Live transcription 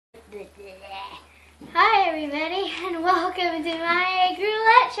Hi everybody and welcome to my egg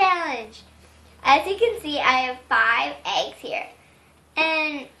roulette challenge. As you can see, I have 5 eggs here.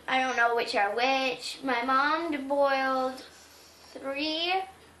 And I don't know which are which. My mom boiled 3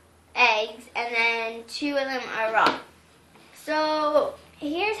 eggs and then 2 of them are raw. So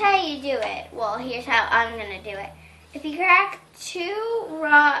here's how you do it. Well, here's how I'm going to do it. If you crack 2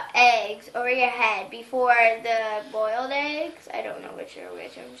 raw eggs over your head before the boiled eggs, I don't know which are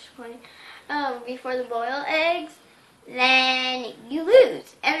which, I'm just pointing, before the boiled eggs, then you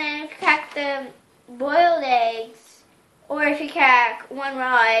lose. And then if you crack the boiled eggs, or if you crack 1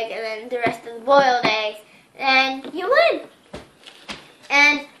 raw egg and then the rest of the boiled eggs, then you win.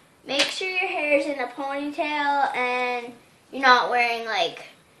 And make sure your hair is in a ponytail and you're not wearing like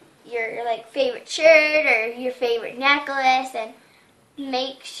your favorite shirt or your favorite necklace, and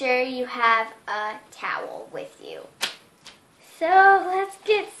make sure you have a towel with you. So let's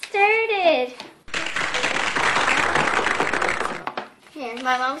get started. Here,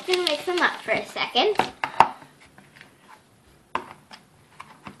 my mom's gonna mix them up for a second.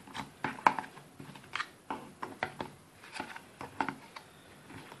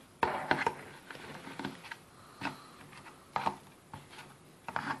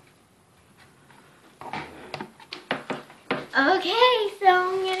 Okay, so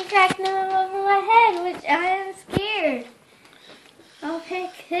I'm going to crack them over my head, which I am scared. I'll pick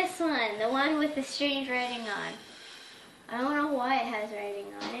this one, the one with the strange writing on. I don't know why it has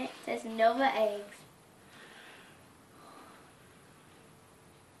writing on it. It says Nova Eggs.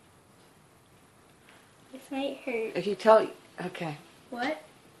 This might hurt. If you tell, okay. What?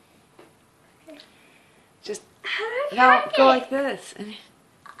 Just, how do I now crack go it? like this.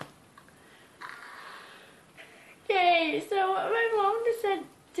 Okay, so what my mom just said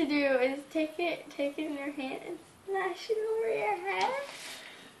to do is take it in your hand and smash it over your head.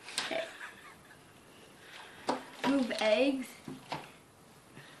 Okay. Move eggs.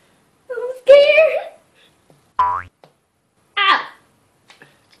 I'm scared. Ow!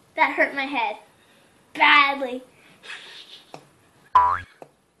 That hurt my head badly. I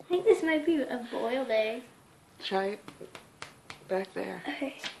think this might be a boiled egg. Try it back there.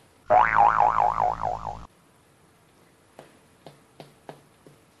 Okay.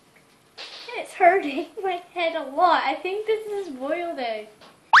 It's hurting my head a lot. I think this is boiled egg.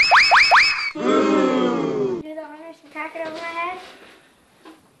 Do the honors and crack it over my head.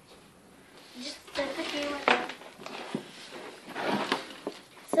 Just set the camera down.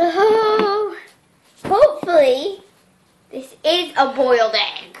 So, hopefully, this is a boiled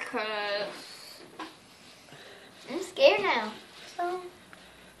egg. 'Cause I'm scared now. So,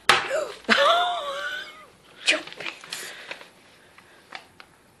 jump it.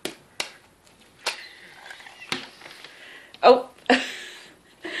 Oh,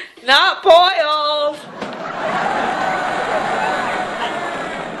 not boiled.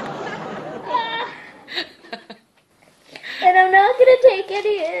 And I'm not going to take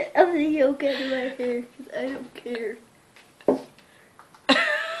any of the yolk out of my hair because I don't care.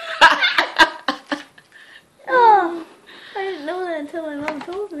 Oh, I didn't know that until my mom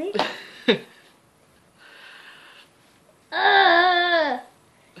told me.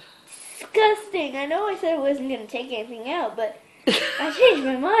 Disgusting. I know I said I wasn't going to take anything out, but I changed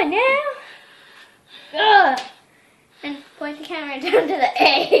my mind now. And point the camera down to the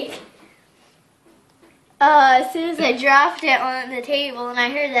egg. As soon as I dropped it on the table and I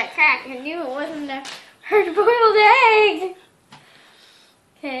heard that crack, I knew it wasn't a hard-boiled egg.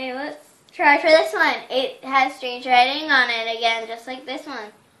 Okay, let's try for this one. It has strange writing on it again, just like this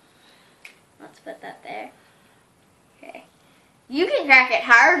one. Let's put that there. Okay. You can crack it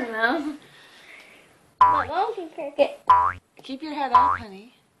hard, Mom. But Mom can crack it. Keep your head up,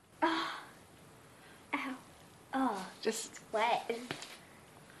 honey. Oh. Ow. Oh, Just wet.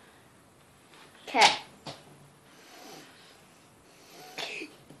 Okay.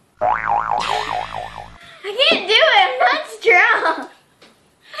 I can't do it. I'm not strong.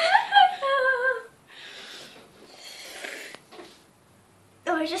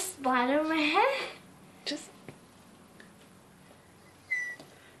 Oh, I just splattered over my head. just.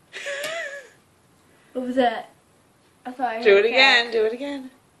 What was that? I thought I heard Do it a crack. again. Do it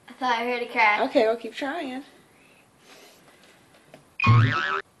again. I thought I heard a crack. Okay, we'll keep trying.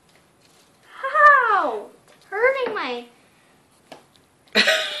 How? It's hurting my.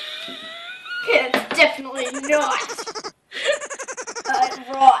 It's definitely not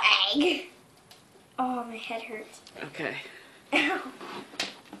a raw egg. Oh, my head hurts. Okay. Ow.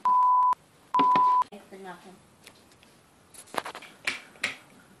 For nothing.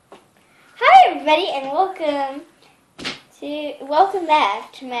 Hi everybody and welcome See, welcome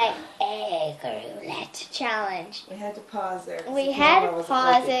back to my egg roulette challenge. We had to pause there. We had to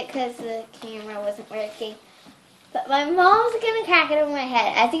pause it because the camera wasn't working. But my mom's gonna crack it over my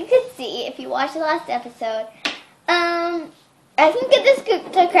head. As you can see, if you watched the last episode, I can get this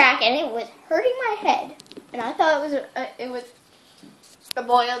to crack, and it was hurting my head. And I thought it was a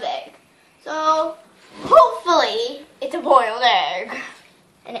boiled egg. So hopefully it's a boiled egg.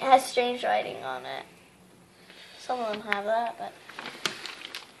 And it has strange writing on it. Some of them have that, but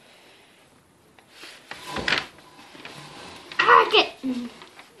crack it.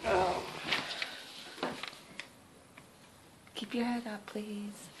 Oh. Keep your head up,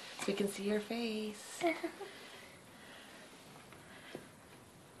 please, so we can see your face.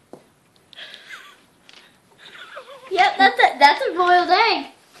 Yep, that's a boiled egg.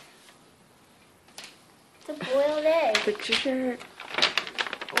 It's a boiled egg. Fix your shirt.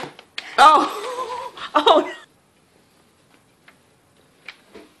 Oh! Oh!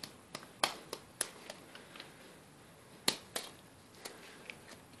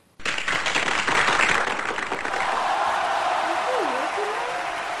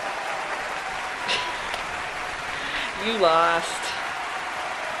 You lost.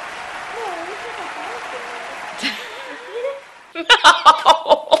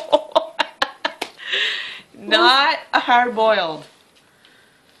 No! Not a hard boiled.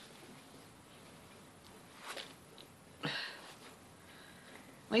 At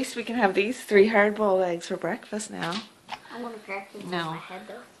least we can have these 3 hard boiled eggs for breakfast now. I want to crack this No. on my head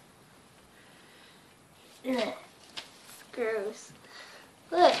though. Ugh. It's gross.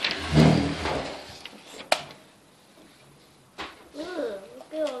 Look. Ugh,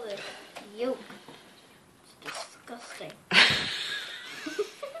 look at all this yolk. It's disgusting.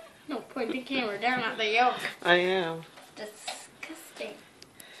 Don't point the camera down at the yolk. I am. Disgusting.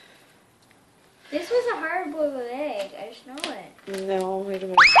 This was a hard boiled egg. I just know it. No, wait a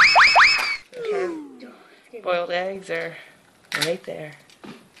minute. Hard boiled eggs are right there.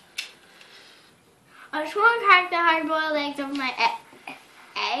 I just want to crack the hard boiled eggs over my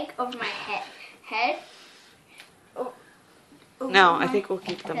egg over my head. Oh, over No, my I think we'll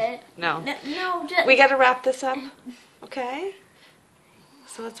keep them. head. No. No, just We gotta wrap this up. Okay?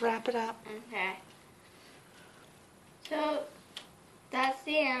 So let's wrap it up. Okay. So that's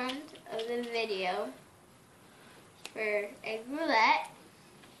the end of the video for egg roulette.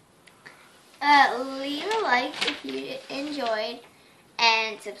 Leave a like if you enjoyed,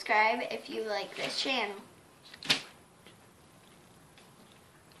 and subscribe if you like this channel.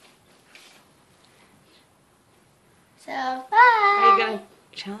 So, bye. Are you gonna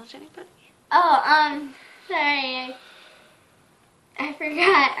challenge anybody? Oh, sorry. I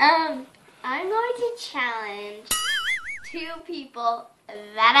forgot. I'm going to challenge 2 people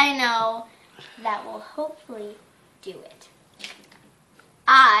that I know that will hopefully do it.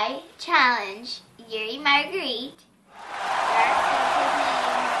 I challenge Yuri Marguerite,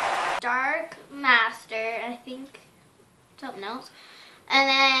 Dark Master, I think something else, and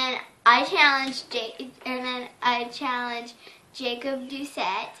then I challenge Jacob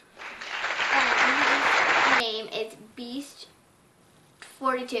Doucette, and his name is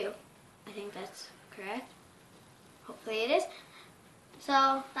Beast42. I think that's correct. Hopefully it is.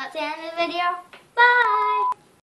 So that's the end of the video. Bye.